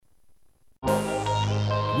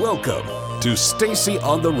Welcome to Stacy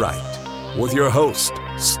on the Right with your host,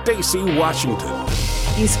 Stacy Washington.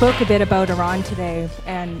 You spoke a bit about Iran today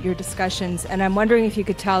and your discussions, and I'm wondering if you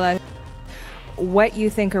could tell us what you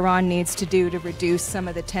think Iran needs to do to reduce some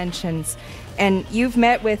of the tensions. And you've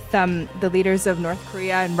met with the leaders of North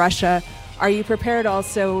Korea and Russia. Are you prepared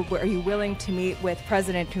also, are you willing to meet with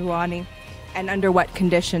President Rouhani, and under what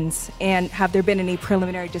conditions? And have there been any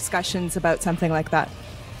preliminary discussions about something like that?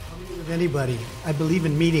 I'll meet with anybody. I believe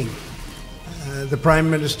in meeting. The Prime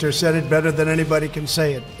Minister said it better than anybody can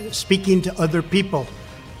say it. Speaking to other people,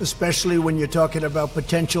 especially when you're talking about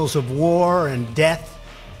potentials of war and death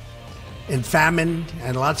and famine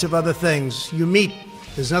and lots of other things, you meet.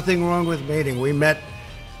 There's nothing wrong with meeting. We met,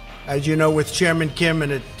 as you know, with Chairman Kim,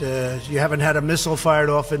 and you haven't had a missile fired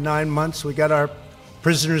off in 9 months. We got our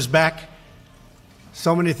prisoners back.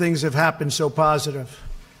 So many things have happened so positive.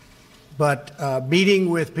 But meeting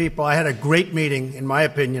with people, I had a great meeting, in my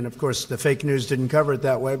opinion. Of course, the fake news didn't cover it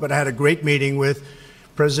that way, but I had a great meeting with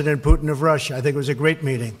President Putin of Russia. I think it was a great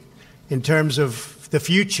meeting in terms of the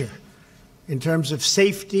future, in terms of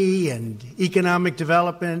safety and economic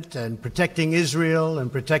development and protecting Israel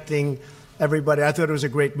and protecting everybody. I thought it was a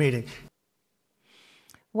great meeting.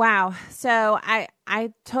 Wow. So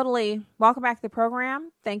I totally welcome back to the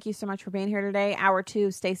program. Thank you so much for being here today. Hour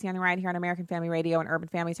 2, Stacy on the Right here on American Family Radio and Urban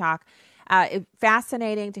Family Talk.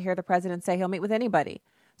 Fascinating to hear the president say he'll meet with anybody.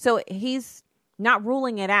 So he's not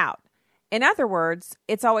ruling it out. In other words,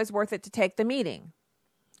 it's always worth it to take the meeting.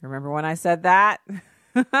 Remember when I said that?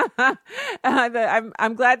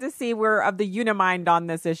 I'm glad to see we're of the unimind on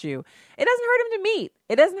this issue. It doesn't hurt him to meet.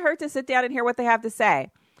 It doesn't hurt to sit down and hear what they have to say.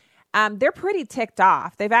 They're pretty ticked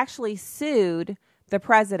off. They've actually sued the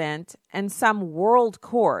president in some world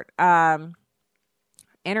court,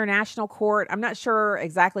 international court. I'm not sure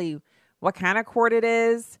exactly what kind of court it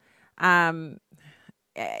is.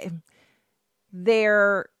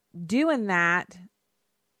 They're doing that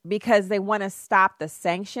because they want to stop the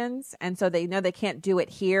sanctions. And so they know they can't do it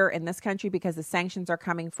here in this country because the sanctions are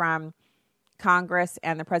coming from Congress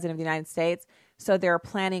and the President of the United States. So they're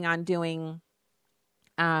planning on doing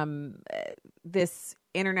this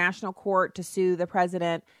international court to sue the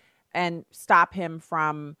president and stop him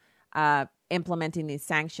from implementing these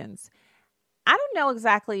sanctions. I don't know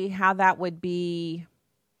exactly how that would be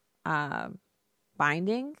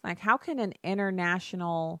binding. Like, how can an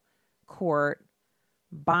international court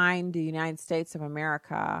bind the United States of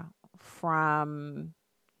America from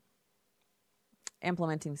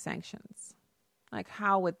implementing sanctions? Like,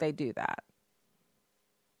 how would they do that?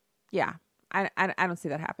 Yeah, I don't see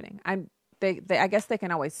that happening. I guess they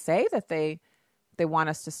can always say that they want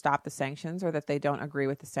us to stop the sanctions or that they don't agree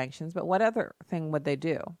with the sanctions. But what other thing would they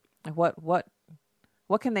do? Like, what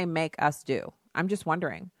can they make us do? I'm just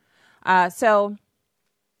wondering. So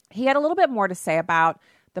he had a little bit more to say about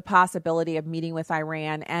the possibility of meeting with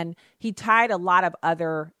Iran, and he tied a lot of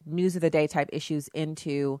other news of the day type issues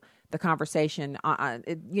into the conversation.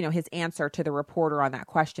 His answer to the reporter on that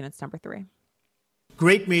question. It's number 3.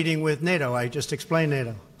 Great meeting with NATO. I just explained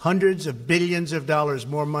NATO. Hundreds of billions of dollars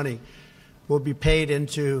more money will be paid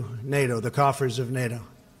into NATO, the coffers of NATO,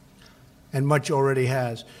 and much already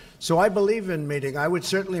has. So I believe in meeting. I would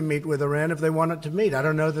certainly meet with Iran if they wanted to meet. I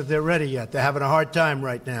don't know that they're ready yet. They're having a hard time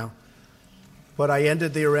right now. But I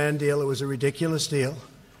ended the Iran deal. It was a ridiculous deal.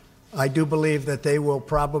 I do believe that they will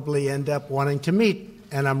probably end up wanting to meet,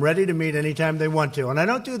 and I'm ready to meet anytime they want to. And I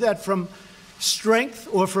don't do that from strength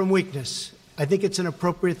or from weakness. I think it's an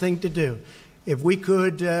appropriate thing to do. If we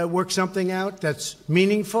could work something out that's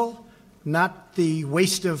meaningful, not the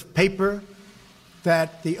waste of paper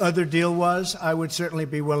that the other deal was, I would certainly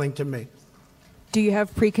be willing to meet. Do you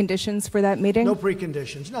have preconditions for that meeting? No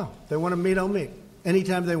preconditions, no. They want to meet, I'll meet.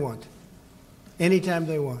 Anytime they want. Anytime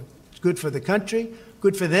they want. It's good for the country,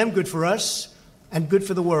 good for them, good for us, and good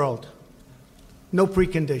for the world. No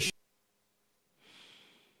preconditions.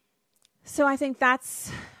 So I think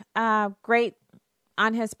that's great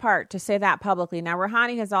on his part to say that publicly. Now,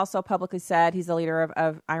 Rouhani has also publicly said, he's the leader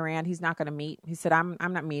of Iran, he's not going to meet. He said, I'm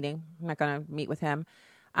not meeting. I'm not going to meet with him.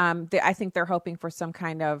 I think they're hoping for some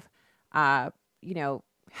kind of,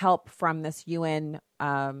 help from this UN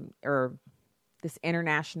or this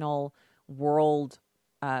international world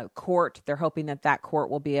court. They're hoping that court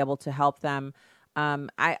will be able to help them.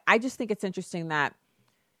 I just think it's interesting that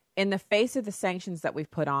in the face of the sanctions that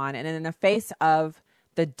we've put on and in the face of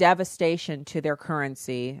the devastation to their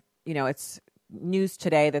currency, it's news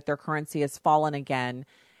today that their currency has fallen again,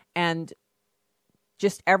 and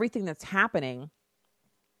just everything that's happening,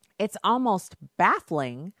 it's almost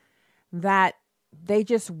baffling that they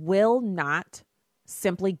just will not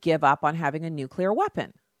simply give up on having a nuclear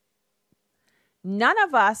weapon. None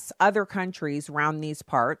of us other countries around these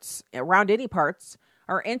parts, around any parts,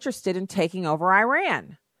 are interested in taking over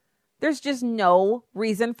Iran. There's just no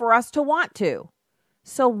reason for us to want to.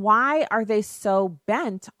 So why are they so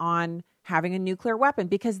bent on having a nuclear weapon?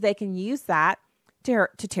 Because they can use that to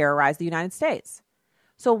terrorize the United States.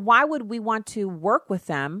 So why would we want to work with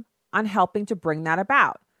them on helping to bring that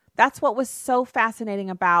about? That's what was so fascinating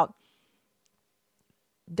about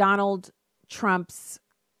Donald Trump's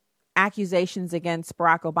accusations against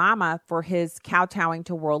Barack Obama for his kowtowing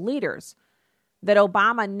to world leaders, that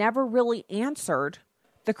Obama never really answered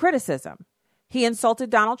the criticism. He insulted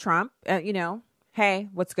Donald Trump, hey,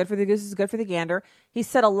 what's good for the goose is good for the gander. He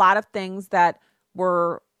said a lot of things that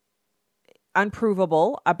were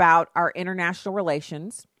unprovable about our international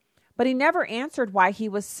relations, but he never answered why he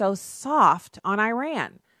was so soft on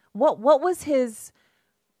Iran. What was his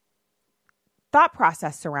thought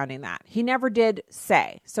process surrounding that? He never did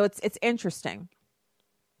say. So it's interesting.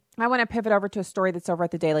 I want to pivot over to a story that's over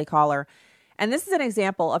at the Daily Caller. And this is an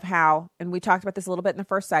example of how, and we talked about this a little bit in the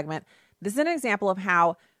first segment, this is an example of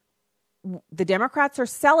how the Democrats are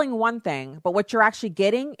selling one thing, but what you're actually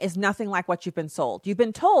getting is nothing like what you've been sold. You've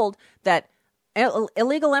been told that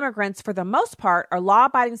illegal immigrants, for the most part, are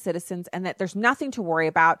law-abiding citizens and that there's nothing to worry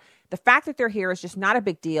about. The fact that they're here is just not a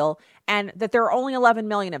big deal, and that there are only 11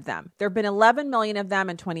 million of them. There have been 11 million of them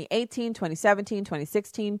in 2018, 2017,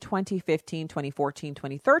 2016, 2015, 2014,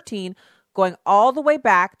 2013, going all the way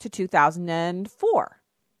back to 2004,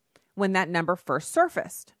 when that number first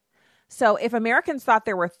surfaced. So if Americans thought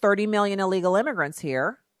there were 30 million illegal immigrants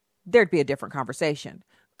here, there'd be a different conversation.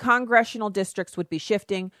 Congressional districts would be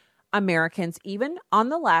shifting. Americans, even on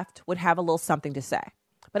the left, would have a little something to say.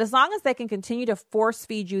 But as long as they can continue to force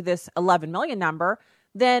feed you this 11 million number,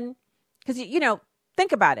 then, because,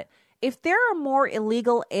 think about it. If there are more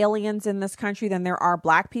illegal aliens in this country than there are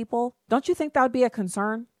black people, don't you think that would be a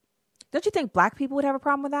concern? Don't you think black people would have a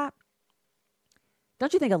problem with that?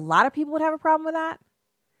 Don't you think a lot of people would have a problem with that?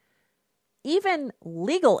 Even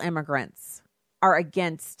legal immigrants are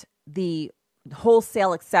against the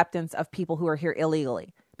wholesale acceptance of people who are here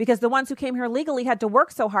illegally, because the ones who came here legally had to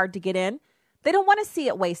work so hard to get in. They don't want to see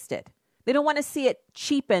it wasted. They don't want to see it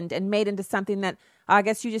cheapened and made into something that, I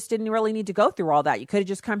guess you just didn't really need to go through all that. You could have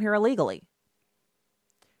just come here illegally.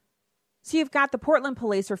 So you've got the Portland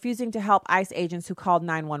police refusing to help ICE agents who called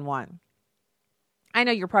 911. I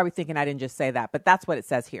know you're probably thinking I didn't just say that, but that's what it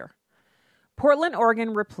says here. Portland,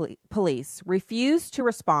 Oregon police refused to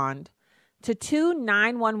respond to 2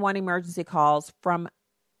 911 emergency calls from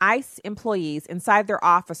ICE employees inside their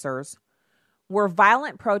officers where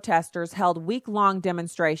violent protesters held week-long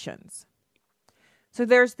demonstrations. So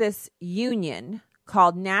there's this union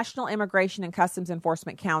called National Immigration and Customs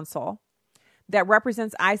Enforcement Council that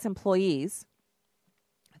represents ICE employees.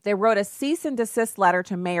 They wrote a cease and desist letter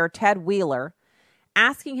to Mayor Ted Wheeler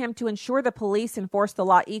asking him to ensure the police enforce the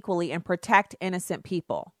law equally and protect innocent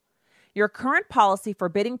people. Your current policy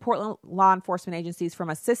forbidding Portland law enforcement agencies from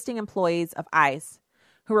assisting employees of ICE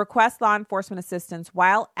who request law enforcement assistance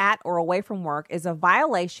while at or away from work is a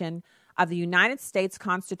violation of the United States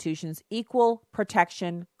Constitution's Equal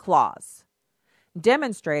Protection Clause.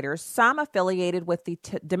 Demonstrators, some affiliated with the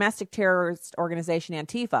domestic terrorist organization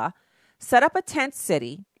Antifa, set up a tent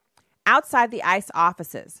city outside the ICE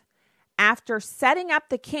offices. After setting up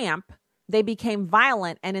the camp, they became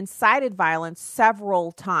violent and incited violence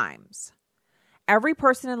several times. Every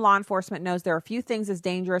person in law enforcement knows there are few things as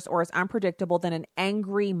dangerous or as unpredictable than an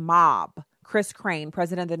angry mob, Chris Crane,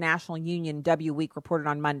 president of the National Union W Week, reported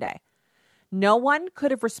on Monday. No one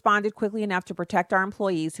could have responded quickly enough to protect our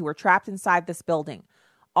employees who were trapped inside this building.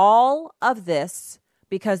 All of this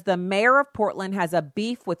because the mayor of Portland has a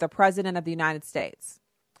beef with the president of the United States.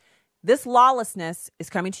 This lawlessness is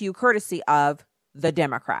coming to you courtesy of the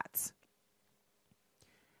Democrats.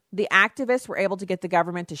 The activists were able to get the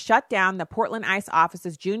government to shut down the Portland ICE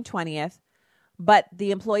offices June 20th, but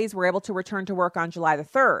the employees were able to return to work on July the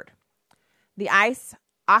 3rd. The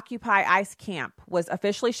Occupy ICE camp was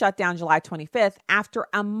officially shut down July 25th after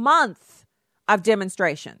a month of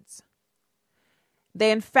demonstrations.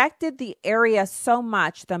 They infected the area so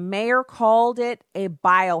much, the mayor called it a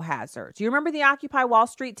biohazard. Do you remember the Occupy Wall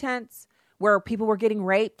Street tents where people were getting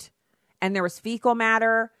raped and there was fecal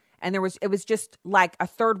matter and it was just like a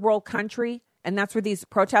third world country, and that's where these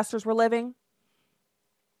protesters were living?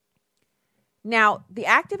 Now, the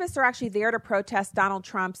activists are actually there to protest Donald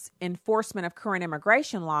Trump's enforcement of current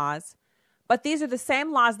immigration laws, but these are the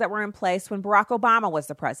same laws that were in place when Barack Obama was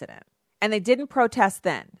the president, and they didn't protest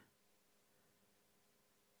then.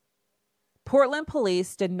 Portland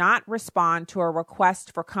police did not respond to a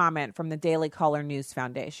request for comment from the Daily Caller News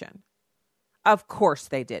Foundation. Of course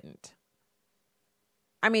they didn't.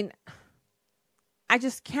 I mean, I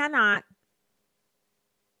just cannot.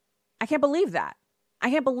 I can't believe that. I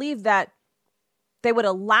can't believe that they would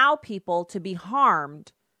allow people to be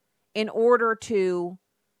harmed in order to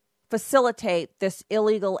facilitate this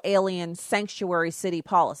illegal alien sanctuary city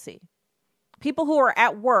policy. People who are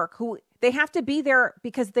at work, who they have to be there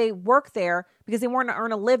because they work there because they want to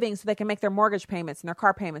earn a living so they can make their mortgage payments and their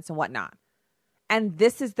car payments and whatnot. And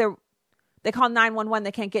this is they call 911,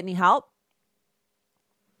 they can't get any help.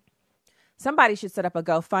 Somebody should set up a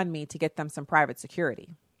GoFundMe to get them some private security.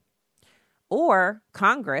 Or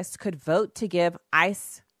Congress could vote to give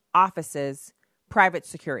ICE offices private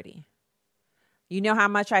security. You know how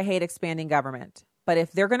much I hate expanding government. But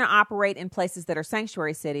if they're going to operate in places that are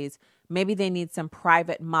sanctuary cities, maybe they need some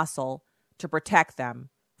private muscle to protect them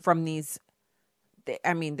from these.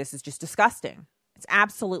 I mean, this is just disgusting. It's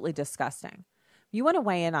absolutely disgusting. You want to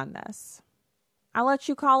weigh in on this? I'll let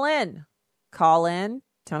you call in. Call in.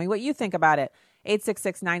 Tell me what you think about it.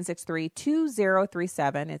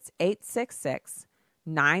 866-963-2037. It's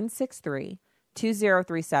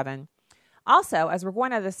 866-963-2037. Also, as we're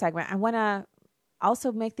going out of this segment, I want to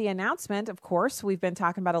also make the announcement, of course, we've been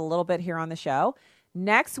talking about a little bit here on the show.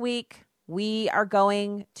 Next week, we are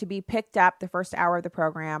going to be picked up the first hour of the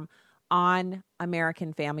program on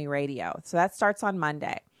American Family Radio. So that starts on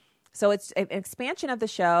Monday. So it's an expansion of the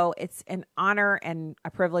show. It's an honor and a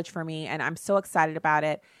privilege for me, and I'm so excited about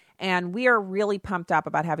it. And we are really pumped up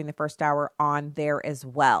about having the first hour on there as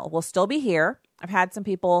well. We'll still be here. I've had some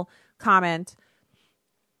people comment.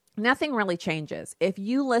 Nothing really changes. If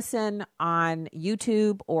you listen on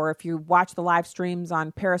YouTube or if you watch the live streams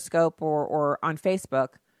on Periscope or on Facebook,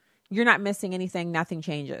 you're not missing anything. Nothing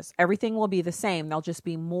changes. Everything will be the same. There'll just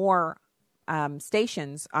be more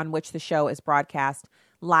stations on which the show is broadcast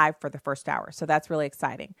live for the first hour. So that's really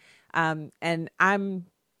exciting. And I'm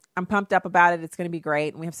pumped up about it. It's going to be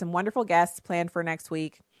great. And we have some wonderful guests planned for next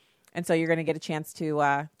week. And so you're going to get a chance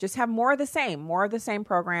to just have more of the same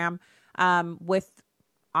program with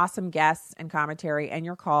awesome guests and commentary and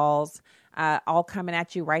your calls all coming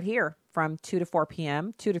at you right here from 2 to 4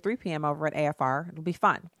 p.m., 2 to 3 p.m. over at AFR. It'll be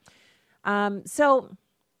fun. So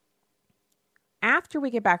after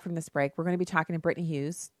we get back from this break, we're going to be talking to Brittany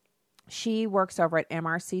Hughes. She works over at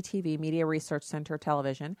MRC TV, Media Research Center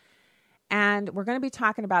Television. And we're going to be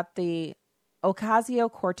talking about the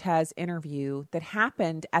Ocasio-Cortez interview that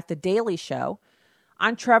happened at The Daily Show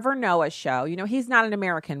on Trevor Noah's show. You know, he's not an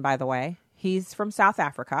American, by the way. He's from South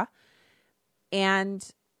Africa. And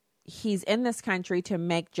he's in this country to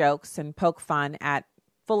make jokes and poke fun at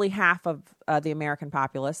fully half of the American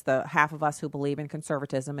populace, the half of us who believe in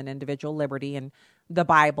conservatism and individual liberty and the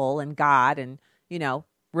Bible and God and, you know,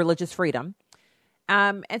 religious freedom.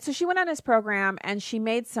 And so she went on his program and she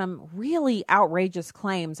made some really outrageous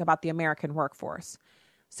claims about the American workforce.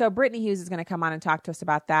 So Brittany Hughes is going to come on and talk to us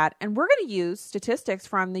about that. And we're going to use statistics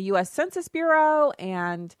from the U.S. Census Bureau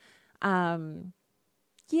and,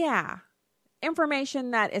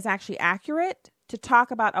 information that is actually accurate to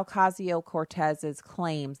talk about Ocasio-Cortez's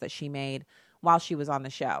claims that she made while she was on the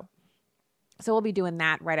show. So we'll be doing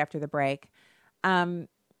that right after the break.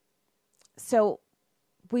 So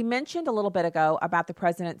we mentioned a little bit ago about the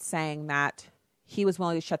president saying that he was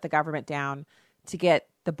willing to shut the government down to get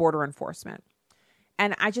the border enforcement.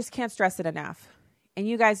 And I just can't stress it enough. And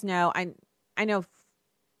you guys know, I know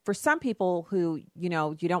for some people who, you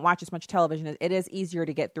know, you don't watch as much television, it is easier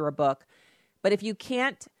to get through a book. But if you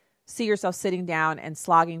can't see yourself sitting down and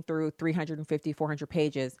slogging through 350, 400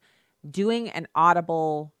 pages, doing an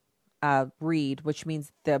audible read, which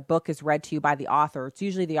means the book is read to you by the author. It's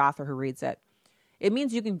usually the author who reads it. It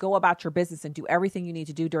means you can go about your business and do everything you need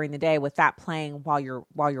to do during the day with that playing while you're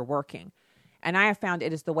working. And I have found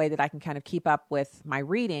it is the way that I can kind of keep up with my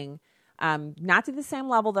reading, not to the same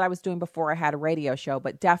level that I was doing before I had a radio show,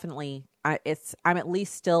 but definitely I'm at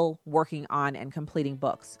least still working on and completing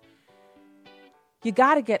books. You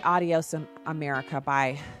got to get Adios America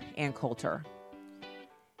by Ann Coulter.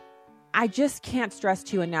 I just can't stress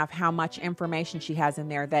to you enough how much information she has in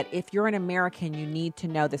there that if you're an American, you need to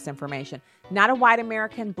know this information. Not a white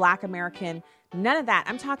American, black American, none of that.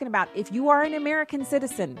 I'm talking about if you are an American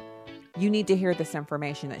citizen, you need to hear this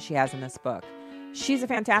information that she has in this book. She's a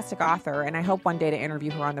fantastic author, and I hope one day to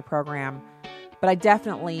interview her on the program. But I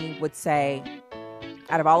definitely would say,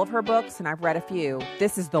 out of all of her books, and I've read a few,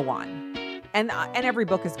 this is the one. And every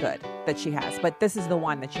book is good that she has, but this is the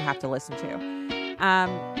one that you have to listen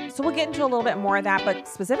to. So we'll get into a little bit more of that, but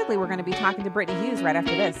specifically we're going to be talking to Brittany Hughes right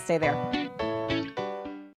after this. Stay there.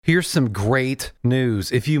 Here's some great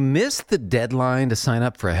news. If you missed the deadline to sign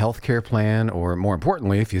up for a healthcare plan, or more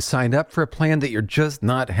importantly, if you signed up for a plan that you're just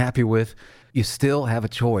not happy with, you still have a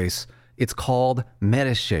choice. It's called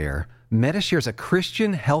Medi-Share. Medi-Share is a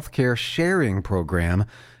Christian healthcare sharing program.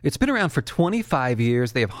 It's been around for 25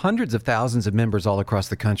 years. They have hundreds of thousands of members all across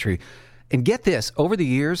the country. And get this, over the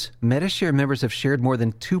years, Medi-Share members have shared more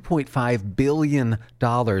than $2.5 billion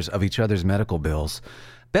of each other's medical bills.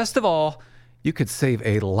 Best of all, you could save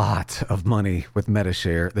a lot of money with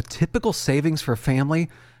Medi-Share. The typical savings for a family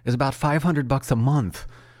is about $500 a month.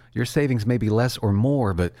 Your savings may be less or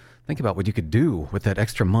more, but think about what you could do with that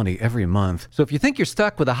extra money every month. So if you think you're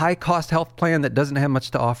stuck with a high-cost health plan that doesn't have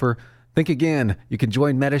much to offer, think again. You can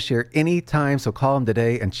join Medi-Share anytime, so call them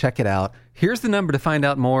today and check it out. Here's the number to find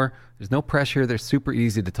out more. There's no pressure. They're super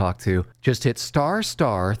easy to talk to. Just hit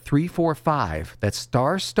 *345. That's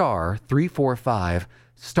 *345,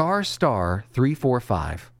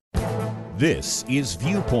 *345. This is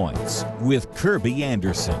Viewpoints with Kirby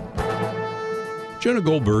Anderson. Jonah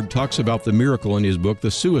Goldberg talks about the miracle in his book,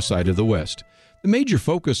 The Suicide of the West. The major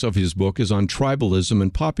focus of his book is on tribalism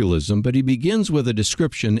and populism, but he begins with a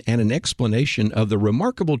description and an explanation of the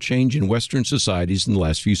remarkable change in Western societies in the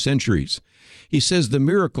last few centuries. He says the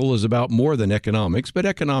miracle is about more than economics, but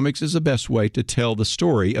economics is the best way to tell the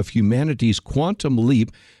story of humanity's quantum leap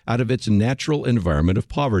out of its natural environment of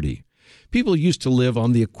poverty. People used to live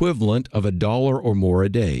on the equivalent of $1 or more a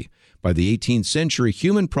day. By the 18th century,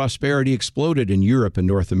 human prosperity exploded in Europe and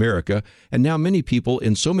North America, and now many people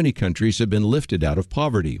in so many countries have been lifted out of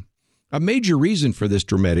poverty. A major reason for this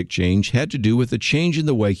dramatic change had to do with a change in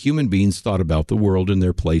the way human beings thought about the world and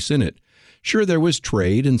their place in it. Sure, there was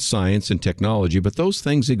trade and science and technology, but those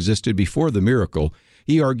things existed before the miracle.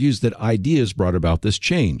 He argues that ideas brought about this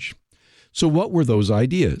change. So what were those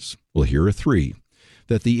ideas? Well, here are three.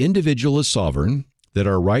 That the individual is sovereign, that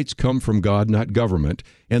our rights come from God, not government,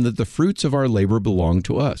 and that the fruits of our labor belong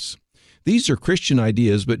to us. These are Christian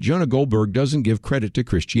ideas, but Jonah Goldberg doesn't give credit to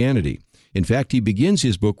Christianity. In fact, he begins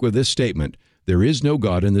his book with this statement: there is no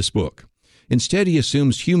God in this book. Instead, he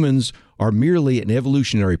assumes humans are merely an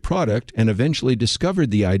evolutionary product and eventually discovered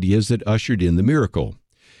the ideas that ushered in the miracle.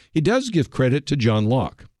 He does give credit to John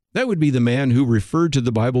Locke. That would be the man who referred to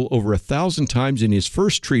the Bible over 1,000 times in his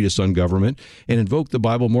first treatise on government and invoked the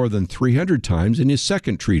Bible more than 300 times in his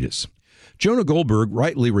second treatise. Jonah Goldberg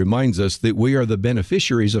rightly reminds us that we are the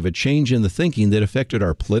beneficiaries of a change in the thinking that affected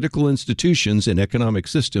our political institutions and economic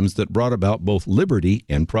systems that brought about both liberty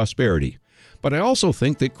and prosperity. But I also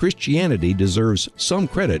think that Christianity deserves some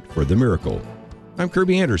credit for the miracle. I'm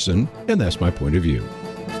Kirby Anderson, and that's my point of view.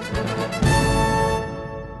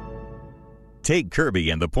 Take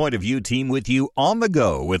Kirby and the Point of View team with you on the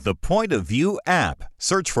go with the Point of View app.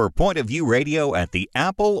 Search for Point of View Radio at the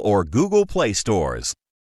Apple or Google Play stores.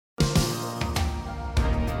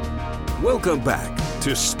 Welcome back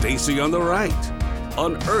to Stacy on the Right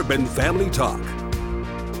on Urban Family Talk.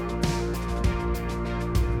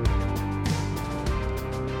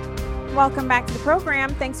 Welcome back to the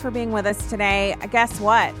program. Thanks for being with us today. Guess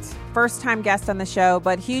what? First-time guest on the show,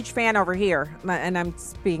 but huge fan over here. And I'm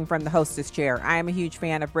speaking from the hostess chair. I am a huge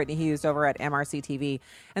fan of Brittany Hughes over at MRC TV.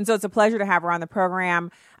 And so it's a pleasure to have her on the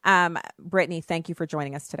program. Brittany, thank you for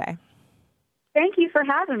joining us today. Thank you for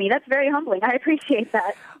having me. That's very humbling. I appreciate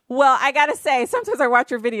that. Well, I got to say, sometimes I watch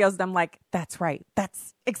your videos and I'm like, that's right.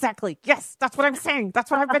 That's exactly. Yes, that's what I'm saying. That's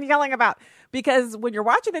what I've been yelling about. Because when you're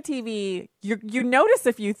watching the TV, you notice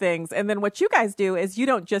a few things. And then what you guys do is you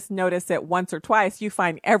don't just notice it once or twice. You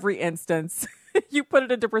find every instance. You put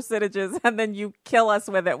it into percentages and then you kill us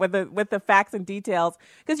with it, with the facts and details.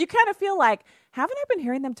 Because you kind of feel like, haven't I been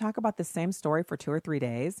hearing them talk about the same story for 2 or 3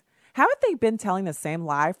 days? Haven't they been telling the same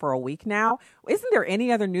lie for a week now? Isn't there any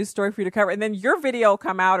other news story for you to cover? And then your video will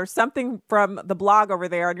come out or something from the blog over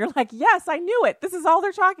there. And you're like, yes, I knew it. This is all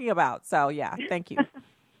they're talking about. So, yeah, thank you.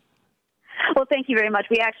 Well, thank you very much.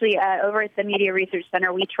 We actually, over at the Media Research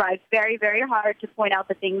Center, we try very, very hard to point out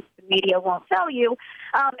the things the media won't tell you.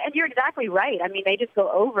 And you're exactly right. I mean, they just go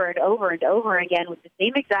over and over and over again with the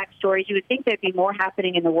same exact stories. You would think there'd be more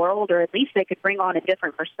happening in the world, or at least they could bring on a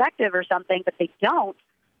different perspective or something, but they don't.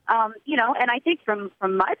 And I think from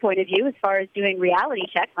my point of view, as far as doing Reality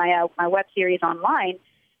Check, my web series online,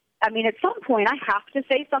 I mean, at some point I have to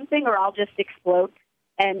say something or I'll just explode.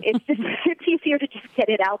 And it's easier to just get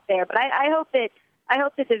it out there. But I hope that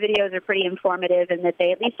the videos are pretty informative and that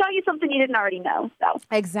they at least tell you something you didn't already know. So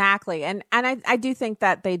exactly. And I do think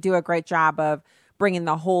that they do a great job of bringing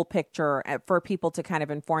the whole picture for people to kind of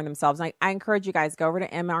inform themselves. And I encourage you guys, go over to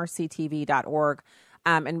mrctv.org.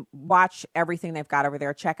 And watch everything they've got over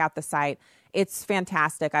there. Check out the site. It's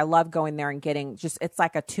fantastic. I love going there and getting it's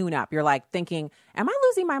like a tune-up. You're like thinking, am I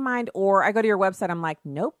losing my mind? Or I go to your website, I'm like,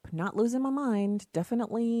 nope, not losing my mind.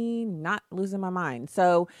 Definitely not losing my mind.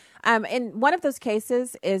 So, and one of those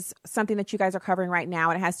cases is something that you guys are covering right now,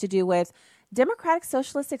 and it has to do with Democratic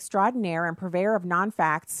Socialist extraordinaire and purveyor of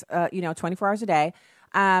non-facts, 24 hours a day.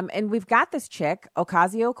 And we've got this chick,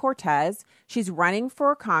 Ocasio-Cortez. She's running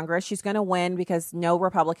for Congress. She's going to win because no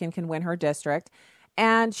Republican can win her district.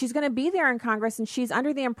 And she's going to be there in Congress, and she's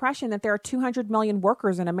under the impression that there are 200 million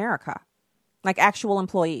workers in America, like actual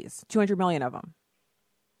employees, 200 million of them.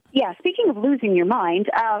 Yeah, speaking of losing your mind,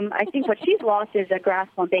 I think what she's lost is a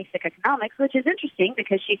grasp on basic economics, which is interesting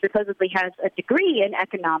because she supposedly has a degree in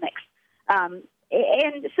economics. And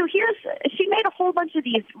so she made a whole bunch of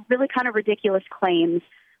these really kind of ridiculous claims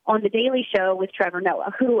on The Daily Show with Trevor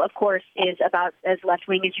Noah, who, of course, is about as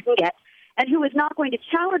left-wing as you can get, and who is not going to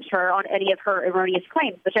challenge her on any of her erroneous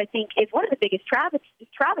claims, which I think is one of the biggest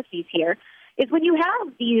travesties here, is when you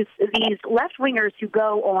have these left-wingers who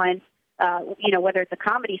go on, whether it's a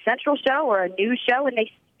Comedy Central show or a news show, and they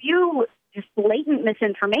spew just blatant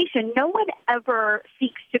misinformation, no one ever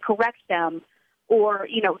seeks to correct them or,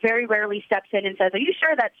 very rarely steps in and says, are you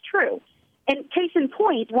sure that's true? And case in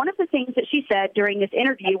point, one of the things that she said during this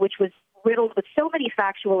interview, which was riddled with so many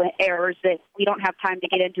factual errors that we don't have time to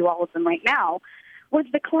get into all of them right now, was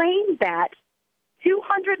the claim that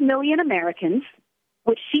 200 million Americans,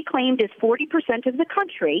 which she claimed is 40% of the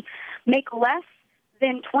country, make less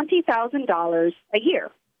than $20,000 a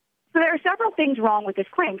year. So there are several things wrong with this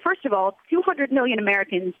claim. First of all, 200 million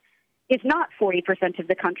Americans is not 40% of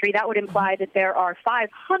the country. That would imply that there are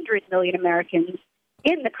 500 million Americans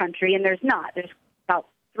in the country, and there's not. There's about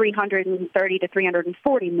 330 to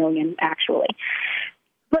 340 million, actually.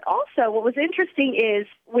 But also, what was interesting is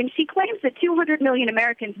when she claims that 200 million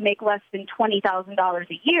Americans make less than $20,000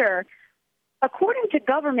 a year, according to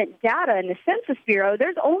government data in the Census Bureau,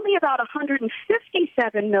 there's only about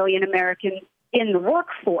 157 million Americans in the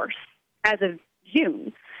workforce as of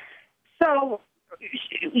June. So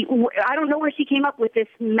I don't know where she came up with this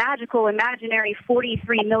magical, imaginary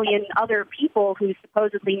 43 million other people who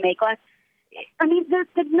supposedly make less. I mean, the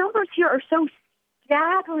numbers here are so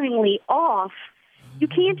staggeringly off. You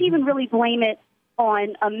can't even really blame it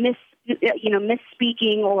on a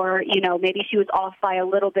misspeaking or, maybe she was off by a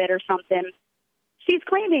little bit or something. She's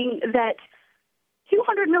claiming that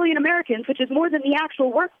 200 million Americans, which is more than the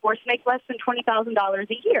actual workforce, make less than $20,000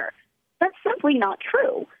 a year. That's simply not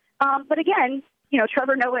true. But again,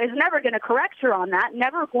 Trevor Noah is never going to correct her on that,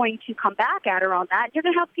 never going to come back at her on that. You're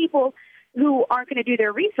going to have people who aren't going to do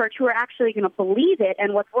their research who are actually going to believe it,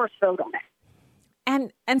 and what's worse, vote on it.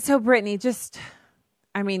 And so, Brittany, let's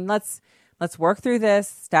work through this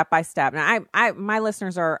step by step. Now, my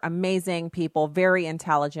listeners are amazing people, very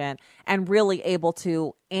intelligent, and really able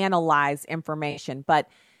to analyze information. But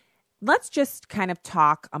let's just kind of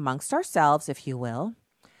talk amongst ourselves, if you will,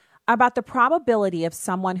 about the probability of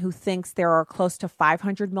someone who thinks there are close to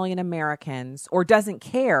 500 million Americans or doesn't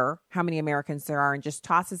care how many Americans there are and just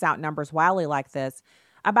tosses out numbers wildly like this,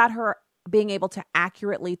 about her being able to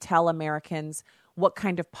accurately tell Americans what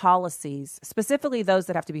kind of policies, specifically those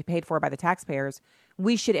that have to be paid for by the taxpayers,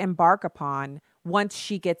 we should embark upon once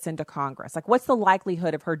she gets into Congress. Like, what's the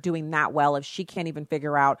likelihood of her doing that well if she can't even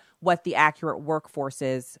figure out what the accurate workforce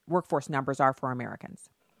numbers are for Americans?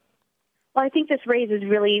 Well, I think this raises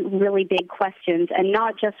really, really big questions, and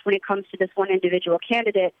not just when it comes to this one individual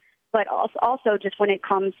candidate, but also just when it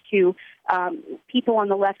comes to people on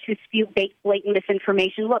the left who spew blatant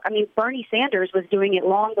misinformation. Look, I mean, Bernie Sanders was doing it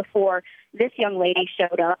long before this young lady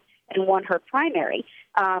showed up and won her primary.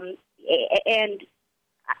 And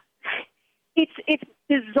it's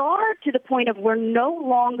bizarre to the point of we're no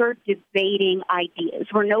longer debating ideas.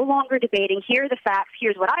 We're no longer debating, here are the facts,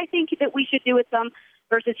 here's what I think that we should do with them,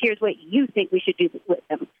 versus here's what you think we should do with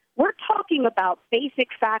them. We're talking about basic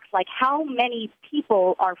facts like how many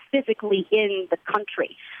people are physically in the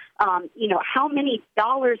country, how many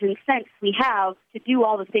dollars and cents we have to do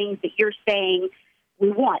all the things that you're saying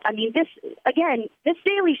we want. I mean, this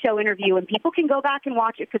Daily Show interview, and people can go back and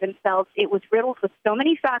watch it for themselves, it was riddled with so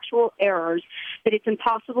many factual errors that it's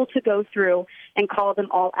impossible to go through and call them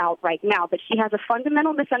all out right now. But she has a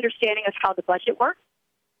fundamental misunderstanding of how the budget works.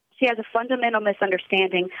 She has a fundamental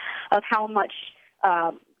misunderstanding of how much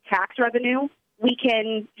tax revenue we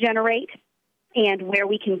can generate and where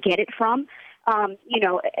we can get it from.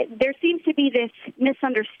 There seems to be this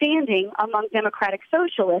misunderstanding among Democratic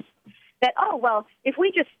socialists that, if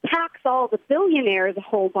we just tax all the billionaires a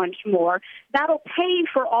whole bunch more, that'll pay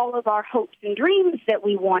for all of our hopes and dreams that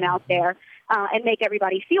we want out there and make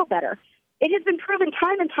everybody feel better. It has been proven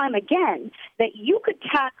time and time again that you could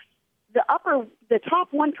tax the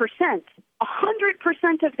top 1%,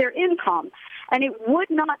 100% of their income, and it would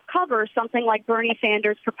not cover something like Bernie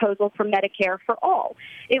Sanders' proposal for Medicare for all.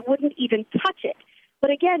 It wouldn't even touch it.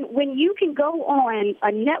 But again, when you can go on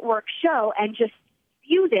a network show and just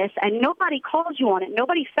spew this and nobody calls you on it,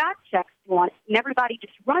 nobody fact checks you on it, and everybody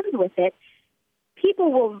just runs with it,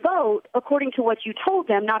 people will vote according to what you told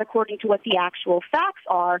them, not according to what the actual facts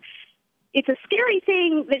are. It's a scary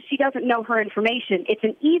thing that she doesn't know her information. It's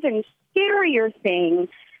an even scarier thing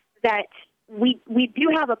that we do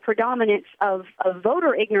have a predominance of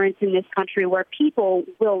voter ignorance in this country where people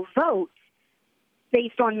will vote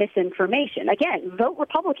based on misinformation. Again, vote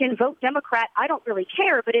Republican, vote Democrat, I don't really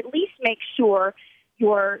care, but at least make sure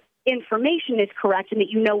your information is correct and that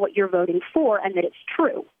you know what you're voting for and that it's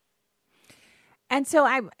true. And so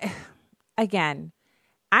I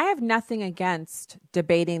have nothing against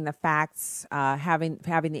debating the facts, having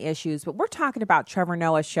the issues, but we're talking about Trevor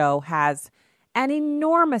Noah's show has an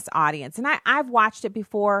enormous audience. And I've watched it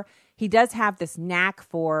before. He does have this knack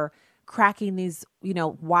for cracking these,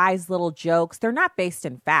 wise little jokes. They're not based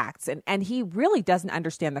in facts. And he really doesn't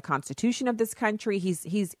understand the Constitution of this country.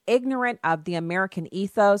 He's ignorant of the American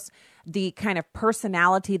ethos, the kind of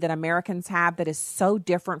personality that Americans have that is so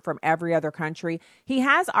different from every other country. He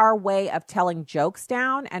has our way of telling jokes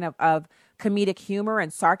down and of comedic humor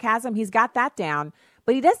and sarcasm. He's got that down,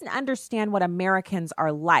 but he doesn't understand what Americans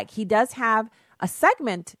are like. He does have a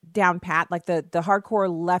segment down pat, like the hardcore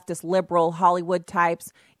leftist liberal Hollywood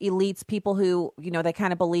types, elites, people who, they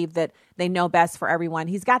kind of believe that they know best for everyone.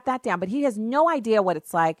 He's got that down, but he has no idea what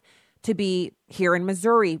it's like to be here in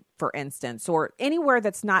Missouri, for instance, or anywhere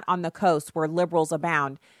that's not on the coast where liberals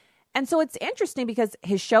abound. And so it's interesting because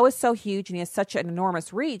his show is so huge and he has such an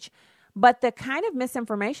enormous reach, but the kind of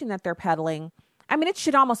misinformation that they're peddling, it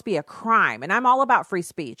should almost be a crime. And I'm all about free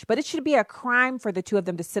speech, but it should be a crime for the two of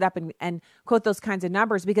them to sit up and quote those kinds of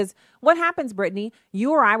numbers. Because what happens, Brittany,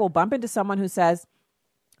 you or I will bump into someone who says,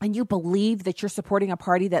 and you believe that you're supporting a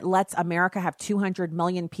party that lets America have 200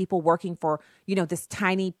 million people working for, this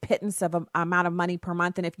tiny pittance of amount of money per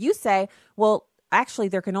month. And if you say, well, actually,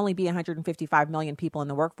 there can only be 155 million people in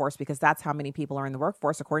the workforce because that's how many people are in the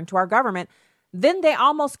workforce, according to our government, then they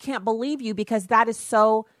almost can't believe you because that is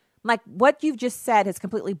so... Like what you've just said has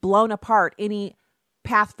completely blown apart any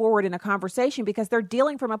path forward in a conversation because they're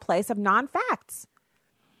dealing from a place of non-facts.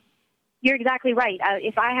 You're exactly right.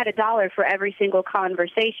 If I had $1 for every single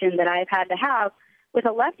conversation that I've had to have with a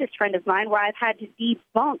leftist friend of mine where I've had to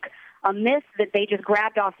debunk a myth that they just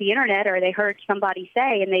grabbed off the internet or they heard somebody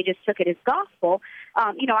say and they just took it as gospel,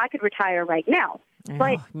 I could retire right now.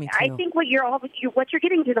 But I think what you're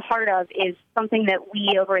getting to the heart of is something that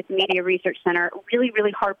we over at the Media Research Center really,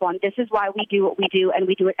 really harp on. This is why we do what we do, and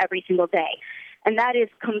we do it every single day. And that is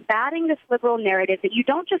combating this liberal narrative that you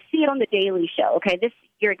don't just see it on The Daily Show. Okay,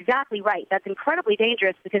 you're exactly right. That's incredibly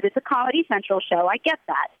dangerous because it's a Comedy Central show. I get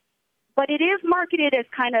that. But it is marketed as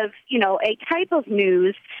kind of, a type of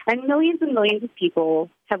news, and millions of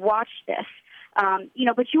people have watched this.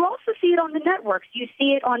 But you also see it on the networks. You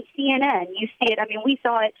see it on CNN. You see it. We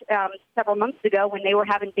saw it several months ago when they were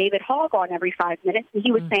having David Hogg on every 5 minutes, and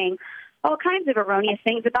he was saying all kinds of erroneous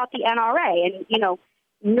things about the NRA. And,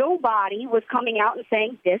 nobody was coming out and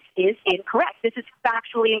saying this is incorrect. This is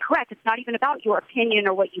factually incorrect. It's not even about your opinion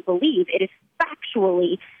or what you believe. It is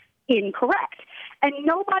factually incorrect. And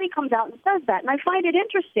nobody comes out and says that. And I find it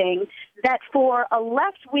interesting that for a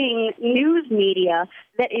left-wing news media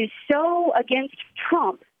that is so against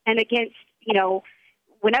Trump and against,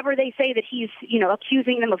 whenever they say that he's,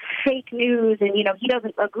 accusing them of fake news and, he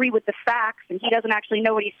doesn't agree with the facts and he doesn't actually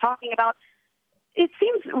know what he's talking about, it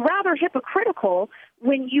seems rather hypocritical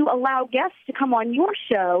when you allow guests to come on your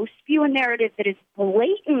show, spew a narrative that is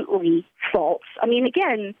blatantly false.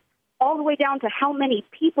 Again, all the way down to how many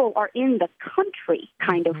people are in the country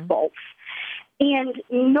kind of false. And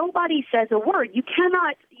nobody says a word.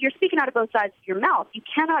 You're speaking out of both sides of your mouth. You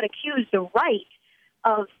cannot accuse the right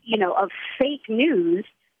of fake news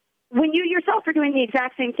when you yourself are doing the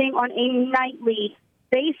exact same thing on a nightly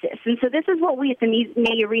basis. And so this is what we at the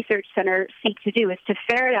Media Research Center seek to do, is to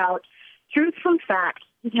ferret out truth from fact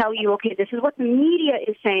and tell you, okay, this is what the media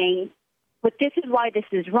is saying, but this is why this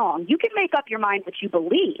is wrong. You can make up your mind what you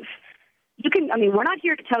believe. We're not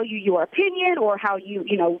here to tell you your opinion or how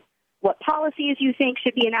what policies you think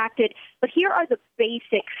should be enacted, but here are the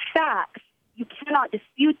basic facts. You cannot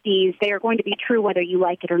dispute these. They are going to be true whether you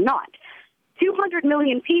like it or not. 200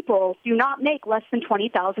 million people do not make less than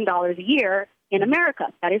 $20,000 a year in America.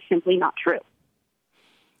 That is simply not true.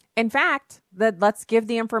 In fact, let's give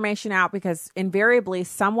the information out, because invariably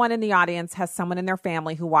someone in the audience has someone in their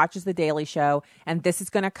family who watches The Daily Show, and this is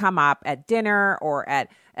going to come up at dinner or at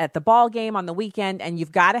the ball game on the weekend, and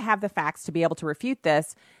you've got to have the facts to be able to refute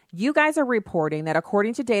this. You guys are reporting that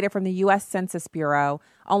according to data from the U.S. Census Bureau,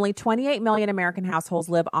 only 28 million American households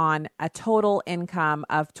live on a total income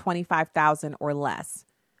of $25,000 or less.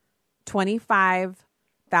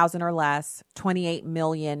 25,000 or less, 28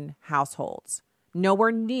 million households.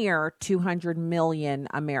 Nowhere near 200 million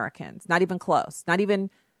Americans. Not even close. Not even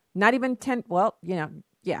 10. Well,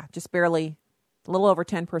 just barely a little over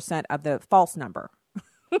 10% of the false number,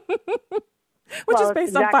 which is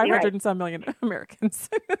based on 500 and some million Americans.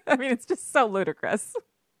 I mean, it's just so ludicrous.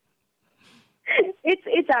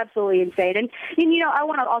 It's absolutely insane. And I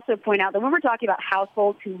want to also point out that when we're talking about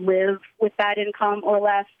households who live with that income or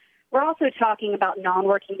less, we're also talking about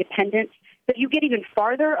non-working dependents. But you get even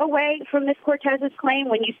farther away from Ms. Cortez's claim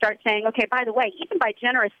when you start saying, okay, by the way, even by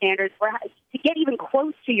generous standards, to get even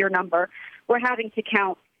close to your number, we're having to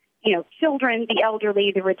count, children, the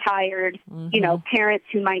elderly, the retired, parents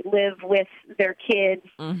who might live with their kids.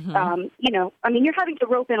 You're having to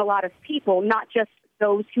rope in a lot of people, not just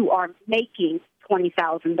those who are making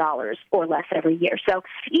 $20,000 or less every year. So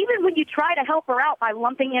even when you try to help her out by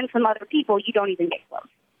lumping in some other people, you don't even get close.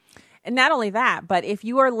 And not only that, but if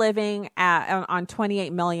you are living on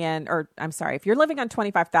 28 million, if you're living on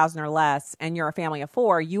 25,000 or less and you're a family of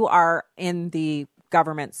four, you are in the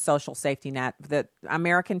government's social safety net. The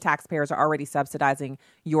American taxpayers are already subsidizing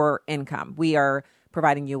your income. We are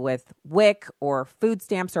providing you with WIC or food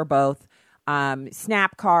stamps or both.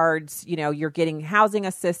 SNAP cards, you're getting housing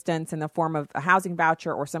assistance in the form of a housing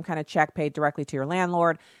voucher or some kind of check paid directly to your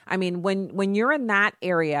landlord. I mean, when you're in that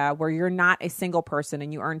area where you're not a single person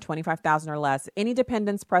and you earn $25,000 or less, any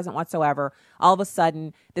dependents present whatsoever, all of a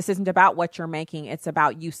sudden, this isn't about what you're making. It's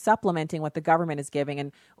about you supplementing what the government is giving.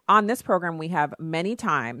 And on this program, we have many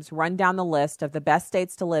times run down the list of the best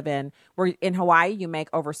states to live in, where in Hawaii, you make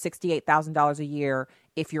over $68,000 a year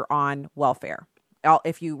if you're on welfare.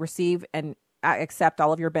 If you receive and accept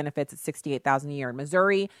all of your benefits, it's $68,000 a year. In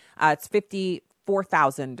Missouri, it's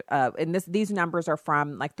 $54,000. And these numbers are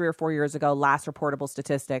from like 3 or 4 years ago, last reportable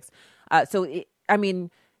statistics.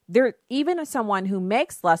 There, even as someone who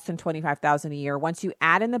makes less than $25,000 a year, once you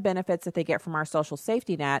add in the benefits that they get from our social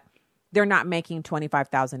safety net, they're not making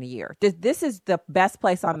 $25,000 a year. This is the best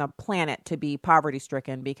place on the planet to be poverty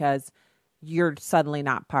stricken, because you're suddenly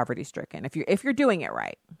not poverty stricken if you're doing it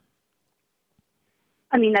right.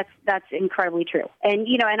 I mean, that's incredibly true. And,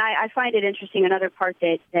 and I find it interesting, another part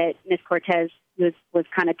that Ms. Cortez was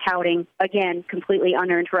kind of touting, again, completely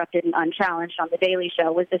uninterrupted and unchallenged on The Daily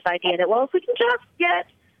Show, was this idea that, well, if we can just get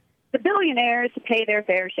the billionaires to pay their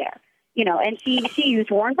fair share, and she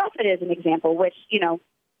used Warren Buffett as an example, which,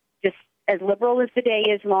 just as liberal as the day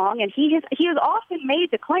is long. And he has often made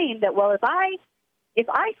the claim that, well, if I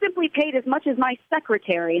simply paid as much as my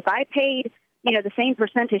secretary, if I paid the same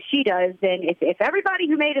percentage she does, then if everybody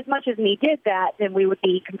who made as much as me did that, then we would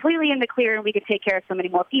be completely in the clear and we could take care of so many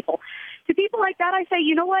more people. To people like that, I say,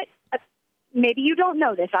 you know what? Maybe you don't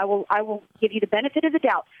know this. I will give you the benefit of the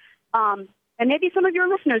doubt. And maybe some of your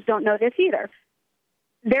listeners don't know this either.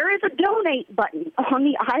 There is a donate button on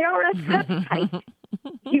the IRS website.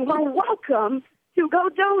 You are welcome to go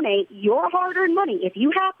donate your hard-earned money. If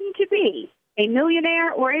you happen to be a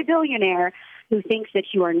millionaire or a billionaire who thinks that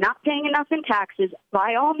you are not paying enough in taxes,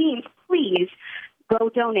 by all means, please go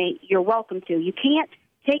donate. You're welcome to. You can't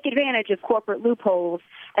take advantage of corporate loopholes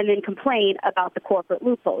and then complain about the corporate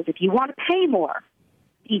loopholes. If you want to pay more,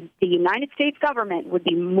 the United States government would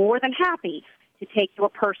be more than happy to take your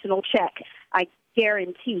personal check. I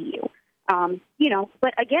guarantee you.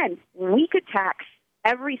 But again, we could tax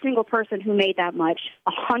every single person who made that much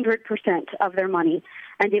 100% of their money,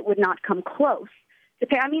 and it would not come close to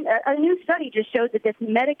pay. I mean, a new study just showed that this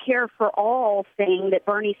Medicare for All thing that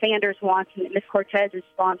Bernie Sanders wants and that Ms. Cortez is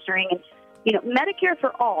sponsoring, and Medicare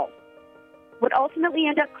for All would ultimately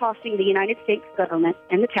end up costing the United States government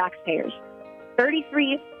and the taxpayers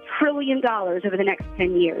 $33 trillion over the next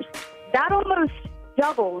 10 years. That almost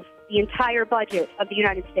doubles the entire budget of the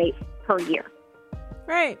United States per year.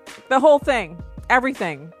 Right. The whole thing.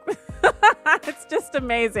 Everything. It's just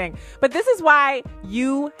amazing. But this is why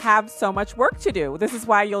you have so much work to do. This is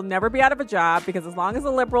why you'll never be out of a job, because as long as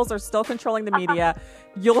the liberals are still controlling the media,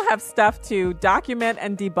 you'll have stuff to document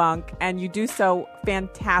and debunk, and you do so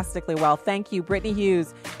fantastically well. Thank you, Brittany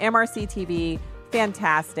Hughes, MRC TV.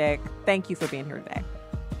 Fantastic. Thank you for being here today.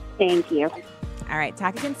 Thank you. All right.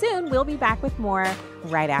 Talk again soon. We'll be back with more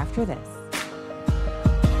right after this.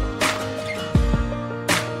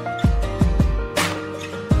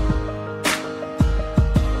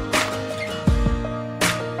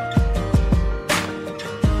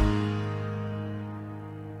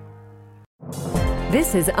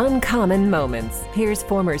 This is Uncommon Moments. Here's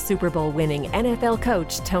former Super Bowl winning NFL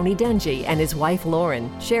coach Tony Dungy and his wife Lauren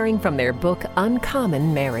sharing from their book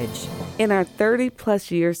Uncommon Marriage. In our 30-plus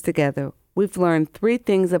years together, we've learned 3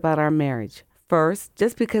 things about our marriage. First,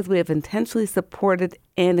 just because we have intentionally supported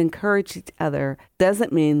and encouraged each other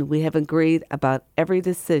doesn't mean we have agreed about every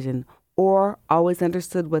decision or always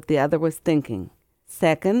understood what the other was thinking.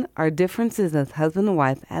 Second, our differences as husband and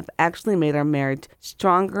wife have actually made our marriage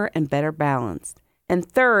stronger and better balanced. And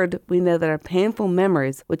third, we know that our painful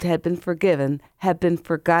memories, which had been forgiven, have been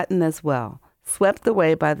forgotten as well, swept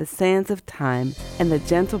away by the sands of time and the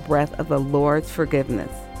gentle breath of the Lord's forgiveness.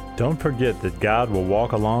 Don't forget that God will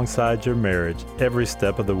walk alongside your marriage every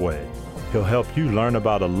step of the way. He'll help you learn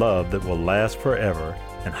about a love that will last forever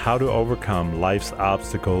and how to overcome life's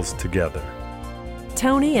obstacles together.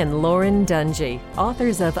 Tony and Lauren Dungy,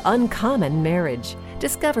 authors of Uncommon Marriage.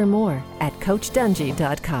 Discover more at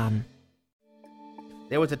CoachDungy.com.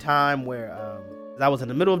 There was a time where I was in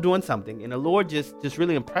the middle of doing something, and the Lord just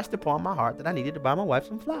really impressed upon my heart that I needed to buy my wife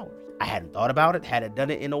some flowers. I hadn't thought about it, hadn't done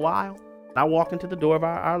it in a while. I walk into the door of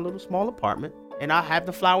our little small apartment, and I have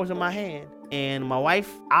the flowers in my hand, and my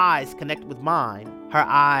wife's eyes connect with mine. Her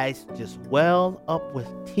eyes just well up with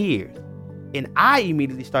tears. And I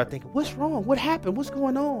immediately start thinking, what's wrong? What happened? What's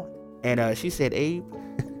going on? And she said, Abe,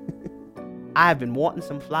 I've been wanting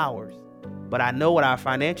some flowers, but I know what our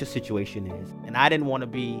financial situation is, and I didn't want to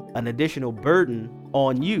be an additional burden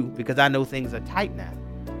on you because I know things are tight now.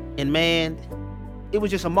 And man, it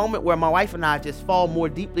was just a moment where my wife and I just fall more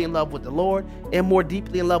deeply in love with the Lord and more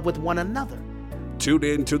deeply in love with one another. Tune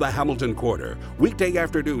in to the Hamilton Quarter, weekday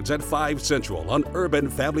afternoons at 5 Central on Urban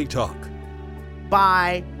Family Talk.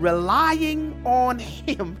 By relying on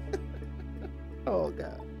Him. Oh,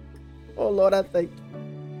 God. Oh, Lord, I thank you.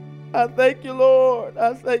 I thank you, Lord.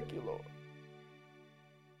 I thank you, Lord.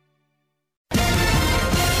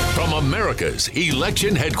 From America's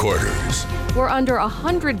election headquarters. We're under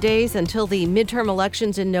 100 days until the midterm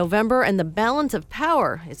elections in November, and the balance of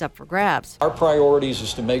power is up for grabs. Our priorities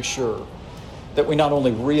is to make sure that we not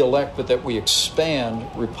only re-elect, but that we expand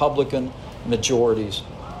Republican majorities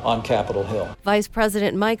on Capitol Hill. Vice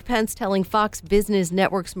President Mike Pence telling Fox Business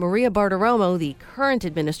Network's Maria Bartiromo the current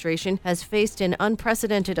administration has faced an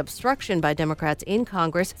unprecedented obstruction by Democrats in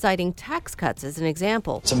Congress, citing tax cuts as an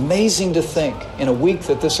example. It's amazing to think in a week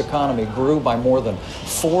that this economy grew by more than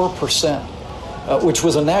 4%, which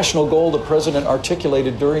was a national goal the president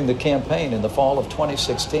articulated during the campaign in the fall of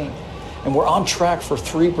 2016. And we're on track for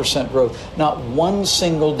 3% growth. Not one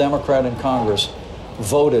single Democrat in Congress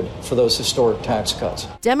voted for those historic tax cuts.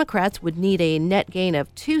 Democrats would need a net gain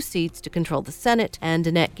of 2 seats to control the Senate and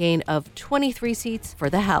a net gain of 23 seats for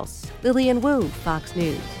the House. Lillian Wu, Fox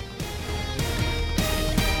News.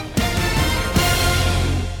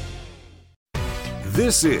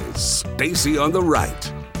 This is Stacy on the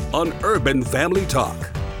Right on Urban Family Talk.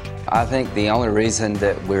 I think the only reason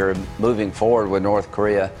that we're moving forward with North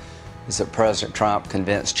Korea is that President Trump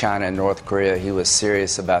convinced China and North Korea he was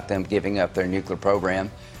serious about them giving up their nuclear program.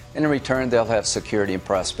 In return, they'll have security and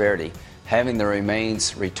prosperity. Having the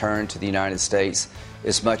remains returned to the United States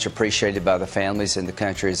is much appreciated by the families and the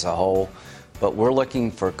country as a whole. But we're looking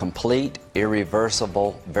for complete,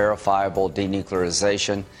 irreversible, verifiable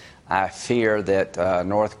denuclearization. I fear that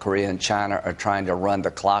North Korea and China are trying to run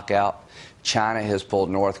the clock out. China has pulled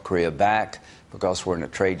North Korea back because we're in a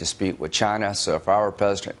trade dispute with China. So if I were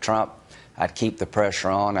President Trump, I'd keep the pressure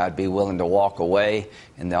on. I'd be willing to walk away.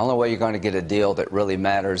 And the only way you're going to get a deal that really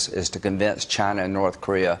matters is to convince China and North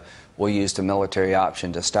Korea we'll use the military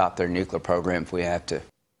option to stop their nuclear program if we have to.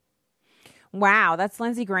 Wow, that's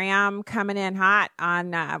Lindsey Graham coming in hot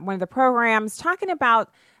on one of the programs, talking about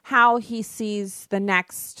how he sees the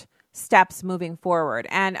next steps moving forward.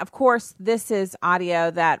 And of course, this is audio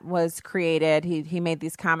that was created. He made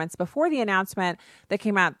these comments before the announcement that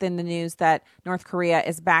came out in the news that North Korea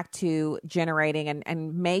is back to generating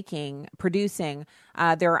and producing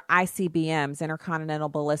their ICBMs, intercontinental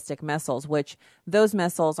ballistic missiles, which those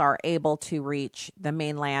missiles are able to reach the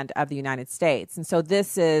mainland of the United States. And so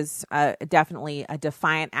this is definitely a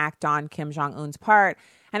defiant act on Kim Jong-un's part.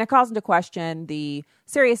 And it calls into question the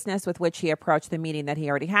seriousness with which he approached the meeting that he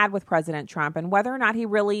already had with President Trump and whether or not he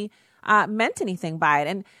really meant anything by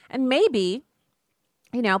it. And maybe,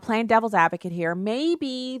 playing devil's advocate here,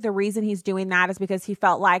 maybe the reason he's doing that is because he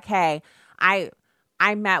felt like, hey,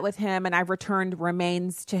 I met with him and I've returned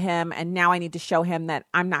remains to him, and now I need to show him that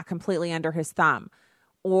I'm not completely under his thumb.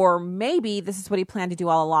 Or maybe this is what he planned to do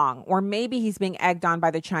all along. Or maybe he's being egged on by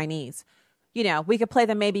the Chinese. We could play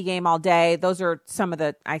the maybe game all day. Those are some of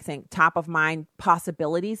the, I think, top of mind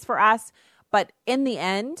possibilities for us. But in the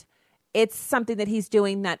end, it's something that he's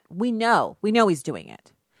doing that we know he's doing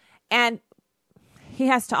it. And he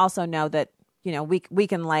has to also know that, we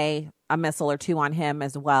can lay a missile or two on him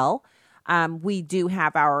as well. We do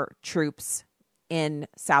have our troops in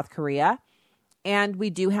South Korea, and we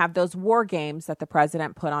do have those war games that the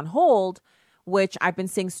president put on hold, which I've been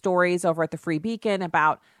seeing stories over at the Free Beacon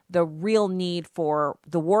about the real need for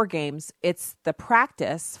the war games. It's the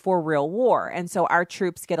practice for real war. And so our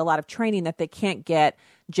troops get a lot of training that they can't get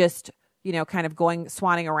just, kind of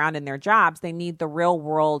swanning around in their jobs. They need the real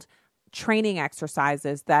world training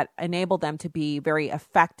exercises that enable them to be very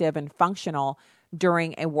effective and functional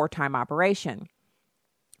during a wartime operation.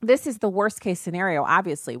 This is the worst case scenario,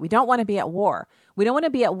 obviously. We don't want to be at war. We don't want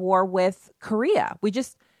to be at war with Korea. We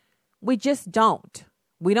just don't.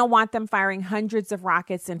 We don't want them firing hundreds of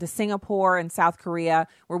rockets into Singapore and South Korea,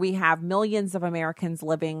 where we have millions of Americans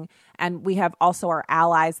living, and we have also our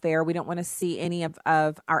allies there. We don't want to see any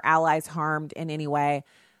of our allies harmed in any way.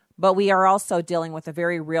 But we are also dealing with a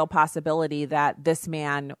very real possibility that this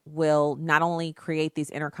man will not only create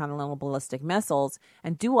these intercontinental ballistic missiles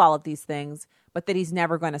and do all of these things, but that he's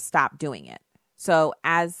never going to stop doing it. So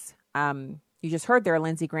as you just heard there,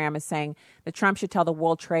 Lindsey Graham is saying that Trump should tell the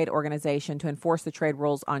World Trade Organization to enforce the trade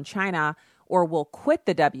rules on China or will quit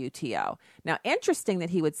the WTO. Now, interesting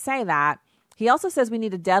that he would say that. He also says we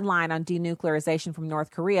need a deadline on denuclearization from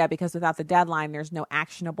North Korea because without the deadline, there's no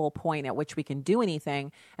actionable point at which we can do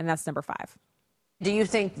anything. And that's number 5. Do you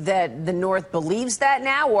think that the North believes that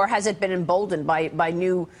now, or has it been emboldened by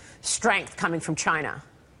new strength coming from China?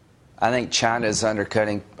 I think China is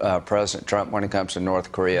undercutting President Trump when it comes to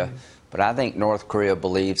North Korea. But I think North Korea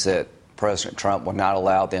believes that President Trump will not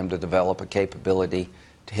allow them to develop a capability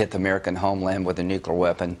to hit the American homeland with a nuclear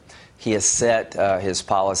weapon. He has set his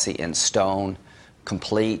policy in stone,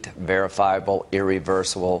 complete, verifiable,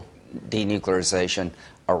 irreversible denuclearization.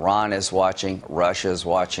 Iran is watching. Russia is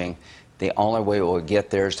watching. The only way we'll get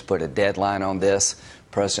there is to put a deadline on this.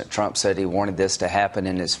 President Trump said he wanted this to happen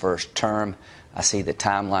in his first term. I see the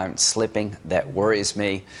timeline slipping. That worries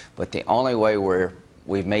me. But the only way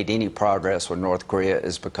we've made any progress with North Korea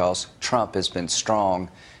is because Trump has been strong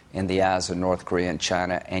in the eyes of North Korea and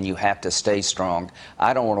China, and you have to stay strong.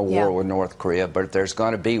 I don't want a war with North Korea, but if there's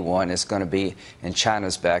going to be one, it's going to be in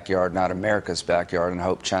China's backyard, not America's backyard, and I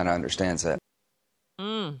hope China understands that.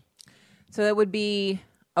 So that would be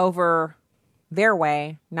over their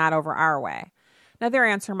way, not over our way. Now, their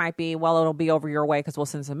answer might be, well, it'll be over your way because we'll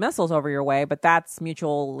send some missiles over your way, but that's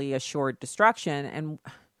mutually assured destruction. And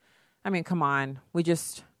I mean, come on. We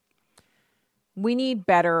need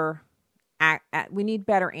better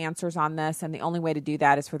answers on this. And the only way to do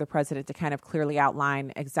that is for the president to kind of clearly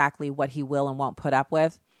outline exactly what he will and won't put up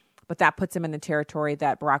with. But that puts him in the territory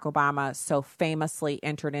that Barack Obama so famously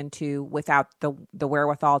entered into without the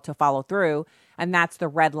wherewithal to follow through. And that's the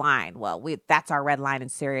red line. Well, that's our red line in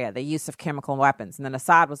Syria, the use of chemical weapons. And then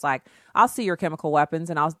Assad was like, I'll see your chemical weapons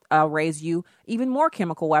and I'll raise you even more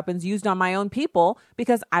chemical weapons used on my own people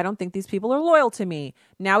because I don't think these people are loyal to me.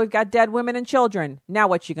 Now we've got dead women and children. Now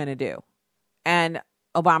what you going to do? And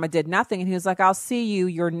Obama did nothing. And he was like, I'll see you.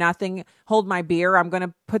 You're nothing. Hold my beer. I'm going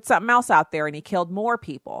to put something else out there. And he killed more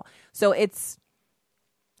people. So it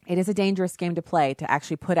is a dangerous game to play to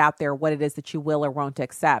actually put out there what it is that you will or won't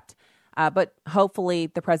accept. But hopefully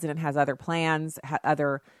the president has other plans,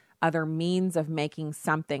 other means of making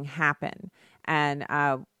something happen. And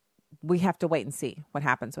we have to wait and see what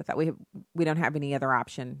happens with that. We don't have any other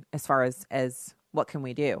option as far as what can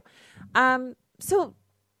we do. So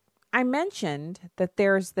I mentioned that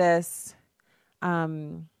there's this,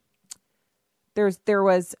 there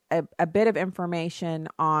was a bit of information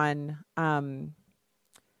on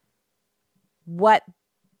what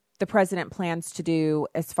the president plans to do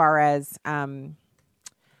as far as going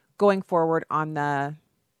forward on the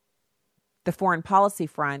foreign policy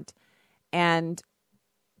front. And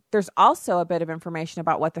there's also a bit of information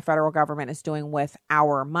about what the federal government is doing with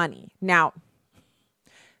our money. Now,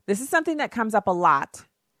 this is something that comes up a lot.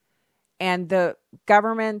 And the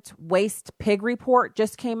government waste pig report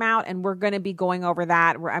just came out, and we're going to be going over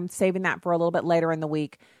that. I'm saving that for a little bit later in the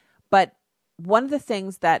week. But one of the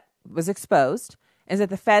things that was exposed is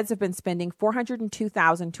that the feds have been spending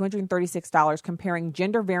 $402,236 comparing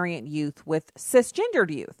gender variant youth with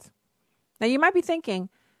cisgendered youth. Now, you might be thinking,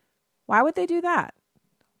 why would they do that?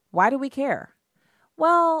 Why do we care?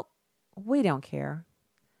 Well, we don't care.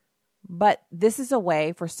 But this is a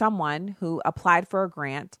way for someone who applied for a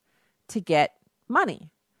grant to get money,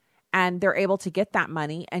 and they're able to get that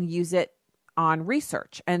money and use it on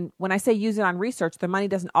research. And when I say use it on research, the money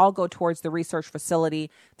doesn't all go towards the research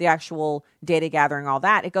facility, the actual data gathering, all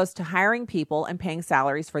that. It goes to hiring people and paying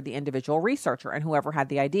salaries for the individual researcher and whoever had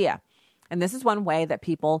the idea. And this is one way that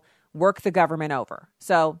people work the government over.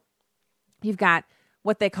 So you've got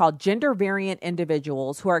what they call gender variant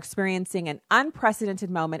individuals who are experiencing an unprecedented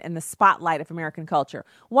moment in the spotlight of American culture.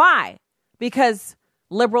 Why? Because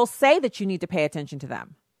liberals say that you need to pay attention to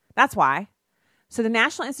them. That's why. So the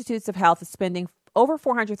National Institutes of Health is spending over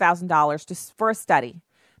 $400,000 for a study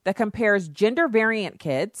that compares gender variant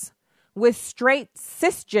kids with straight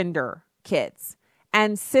cisgender kids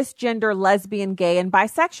and cisgender lesbian, gay, and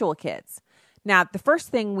bisexual kids. Now, the first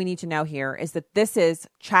thing we need to know here is that this is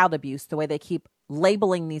child abuse, the way they keep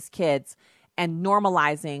labeling these kids and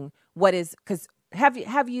normalizing what is, because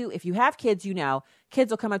if you have kids, you know,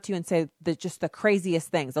 kids will come up to you and say just the craziest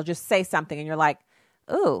things. They'll just say something and you're like,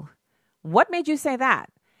 ooh, what made you say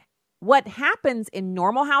that? What happens in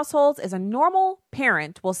normal households is a normal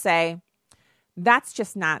parent will say, that's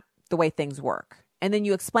just not the way things work. And then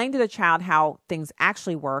you explain to the child how things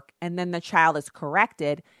actually work, and then the child is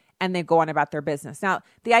corrected and they go on about their business. Now,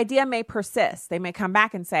 the idea may persist. They may come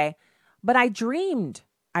back and say, but I dreamed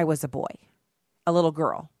I was a boy, a little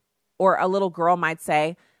girl. Or a little girl might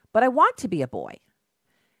say, but I want to be a boy.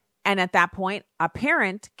 And at that point, a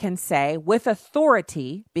parent can say with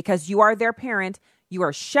authority, because you are their parent, you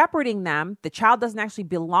are shepherding them. The child doesn't actually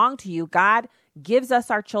belong to you. God gives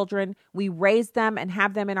us our children. We raise them and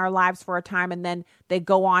have them in our lives for a time. And then they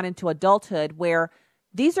go on into adulthood, where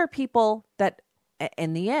these are people that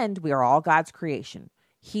in the end, we are all God's creation.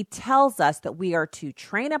 He tells us that we are to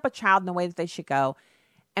train up a child in the way that they should go.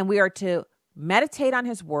 And we are to meditate on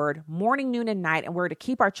his word morning, noon, and night. And we're to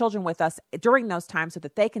keep our children with us during those times so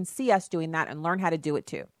that they can see us doing that and learn how to do it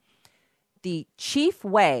too. The chief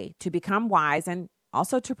way to become wise and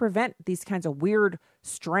also to prevent these kinds of weird,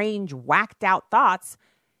 strange, whacked out thoughts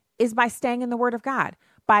is by staying in the word of God,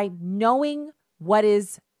 by knowing what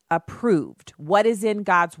is approved, what is in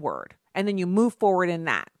God's word. And then you move forward in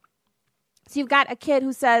that. So you've got a kid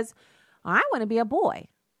who says, I want to be a boy.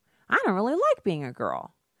 I don't really like being a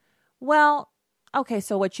girl. Well, okay,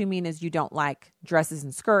 so what you mean is you don't like dresses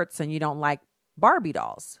and skirts and you don't like Barbie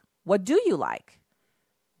dolls. What do you like?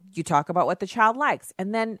 You talk about what the child likes,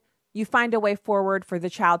 and then you find a way forward for the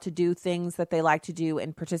child to do things that they like to do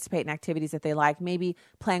and participate in activities that they like. Maybe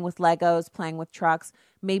playing with Legos, playing with trucks.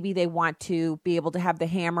 Maybe they want to be able to have the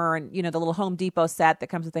hammer and, the little Home Depot set that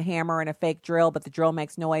comes with a hammer and a fake drill, but the drill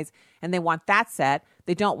makes noise. And they want that set.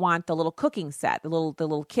 They don't want the little cooking set, the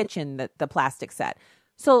little kitchen, the plastic set.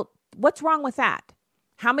 So what's wrong with that?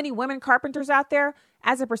 How many women carpenters out there?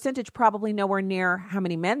 As a percentage, probably nowhere near how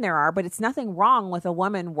many men there are, but it's nothing wrong with a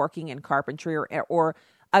woman working in carpentry or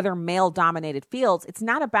other male-dominated fields. It's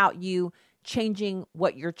not about you changing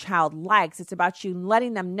what your child likes. It's about you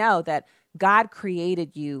letting them know that God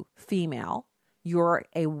created you female. You're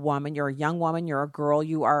a woman. You're a young woman. You're a girl.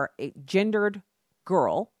 You are a gendered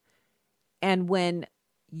girl. And when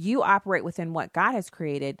you operate within what God has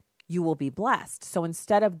created, you will be blessed. So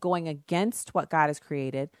instead of going against what God has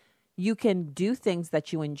created, you can do things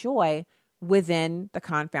that you enjoy within the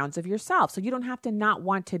confines of yourself. So you don't have to not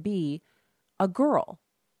want to be a girl.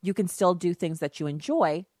 You can still do things that you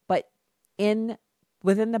enjoy, but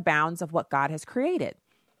within the bounds of what God has created.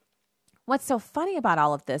 What's so funny about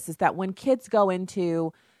all of this is that when kids go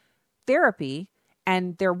into therapy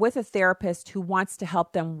and they're with a therapist who wants to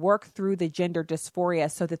help them work through the gender dysphoria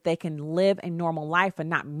so that they can live a normal life and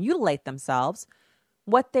not mutilate themselves,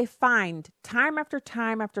 what they find time after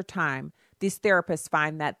time after time, these therapists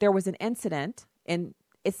find that there was an incident, and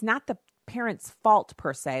it's not the parent's fault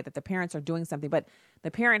per se that the parents are doing something, but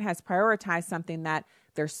the parent has prioritized something that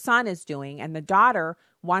their son is doing, and the daughter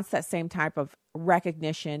wants that same type of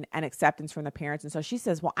recognition and acceptance from the parents. And so she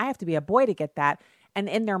says, well, I have to be a boy to get that. And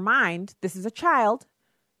in their mind, this is a child.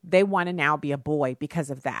 They want to now be a boy because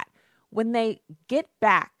of that. When they get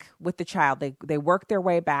back with the child, they work their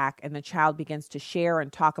way back, and the child begins to share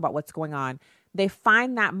and talk about what's going on. They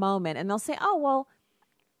find that moment and they'll say, oh, well,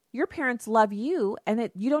 your parents love you, and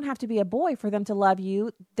you don't have to be a boy for them to love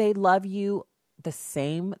you. They love you the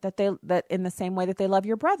same that in the same way that they love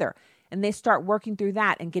your brother. And they start working through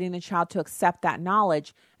that and getting the child to accept that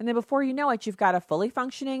knowledge. And then before you know it, you've got a fully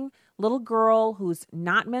functioning little girl who's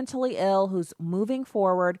not mentally ill, who's moving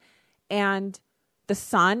forward. And the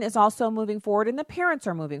son is also moving forward, and the parents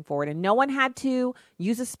are moving forward. And no one had to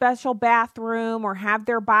use a special bathroom or have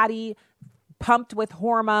their body pumped with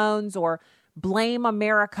hormones or blame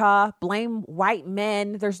America, blame white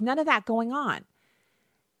men. There's none of that going on.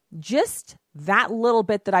 Just that little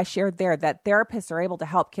bit that I shared there, that therapists are able to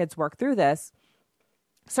help kids work through this,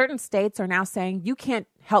 certain states are now saying you can't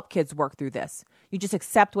help kids work through this. You just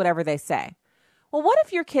accept whatever they say. Well, what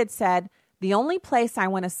if your kid said, the only place I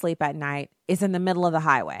want to sleep at night is in the middle of the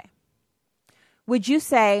highway? Would you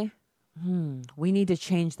say, we need to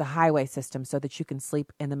change the highway system so that you can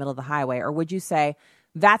sleep in the middle of the highway? Or would you say,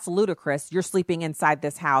 that's ludicrous. You're sleeping inside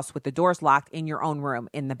this house with the doors locked in your own room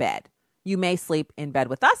in the bed. You may sleep in bed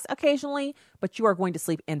with us occasionally, but you are going to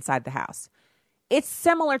sleep inside the house. It's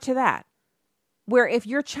similar to that, where if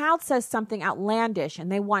your child says something outlandish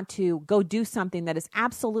and they want to go do something that is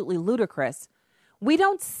absolutely ludicrous, we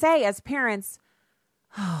don't say as parents,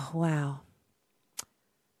 oh, wow,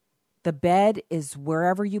 the bed is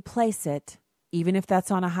wherever you place it, even if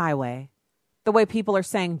that's on a highway. The way people are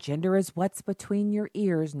saying gender is what's between your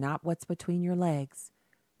ears, not what's between your legs.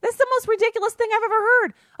 That's the most ridiculous thing I've ever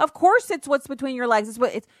heard. Of course it's what's between your legs.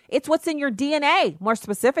 It's what's in your DNA, more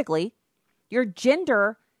specifically. Your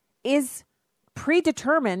gender is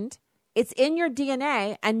predetermined. It's in your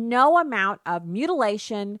DNA, and no amount of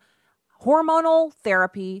mutilation, hormonal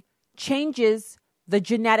therapy changes the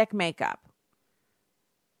genetic makeup.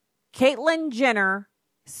 Caitlyn Jenner,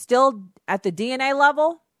 still at the DNA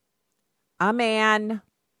level, a man,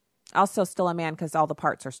 also still a man because all the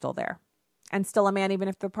parts are still there. And still a man even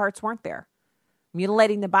if the parts weren't there.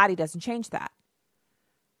 Mutilating the body doesn't change that.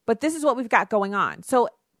 But this is what we've got going on. So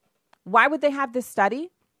why would they have this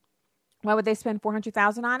study? Why would they spend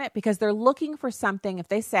 $400,000 on it? Because they're looking for something. If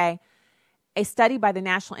they say a study by the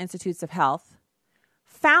National Institutes of Health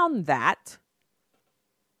found that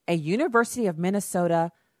a University of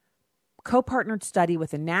Minnesota co-partnered study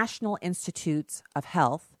with the National Institutes of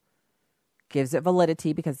Health gives it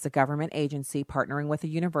validity because it's a government agency partnering with a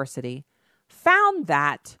university, found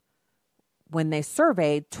that when they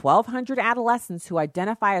surveyed 1,200 adolescents who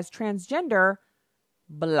identify as transgender,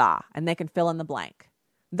 blah, and they can fill in the blank.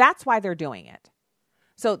 That's why they're doing it.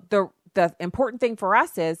 So the important thing for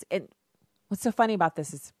us is, what's so funny about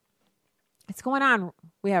this is it's going on.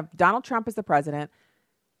 We have Donald Trump as the president.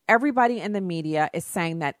 Everybody in the media is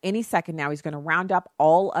saying that any second now he's going to round up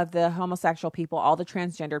all of the homosexual people, all the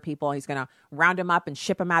transgender people. He's going to round them up and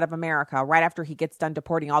ship them out of America right after he gets done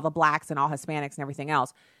deporting all the blacks and all Hispanics and everything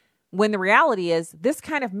else. When the reality is this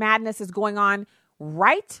kind of madness is going on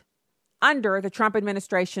right under the Trump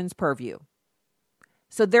administration's purview.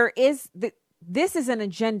 So this is an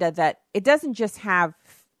agenda that it doesn't just have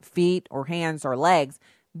feet or hands or legs.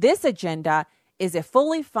 This agenda is a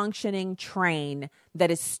fully functioning train that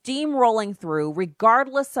is steamrolling through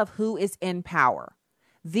regardless of who is in power.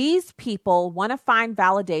 These people want to find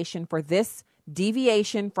validation for this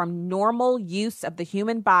deviation from normal use of the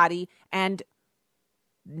human body, and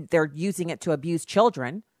they're using it to abuse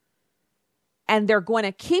children. And they're going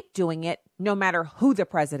to keep doing it no matter who the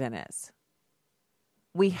president is.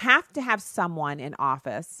 We have to have someone in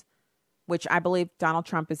office, which I believe Donald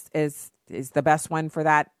Trump is the best one for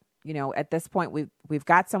that. You know, at this point, we've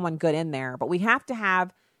got someone good in there, but we have to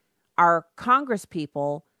have our Congress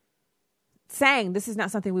people saying this is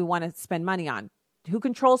not something we want to spend money on. Who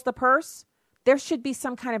controls the purse? There should be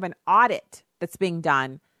some kind of an audit that's being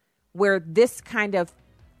done where this kind of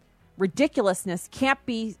ridiculousness can't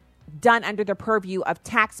be done under the purview of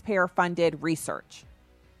taxpayer-funded research.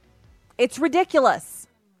 It's ridiculous.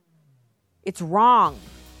 It's wrong.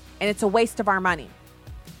 And it's a waste of our money.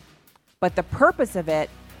 But the purpose of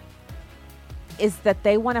it is that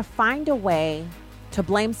they want to find a way to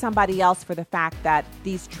blame somebody else for the fact that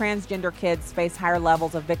these transgender kids face higher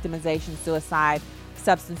levels of victimization, suicide,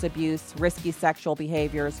 substance abuse, risky sexual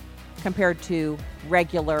behaviors compared to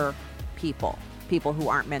regular people who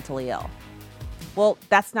aren't mentally ill. Well,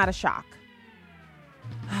 that's not a shock.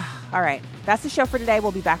 All right, that's the show for today.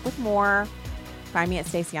 We'll be back with more. Find me at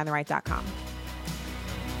StaceyOnTheRight.com.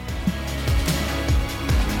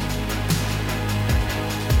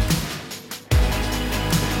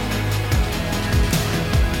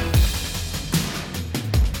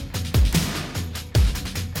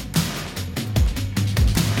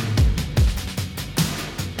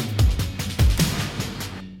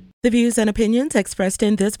 The views and opinions expressed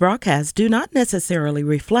in this broadcast do not necessarily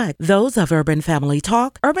reflect those of Urban Family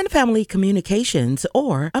Talk, Urban Family Communications,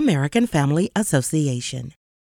 or American Family Association.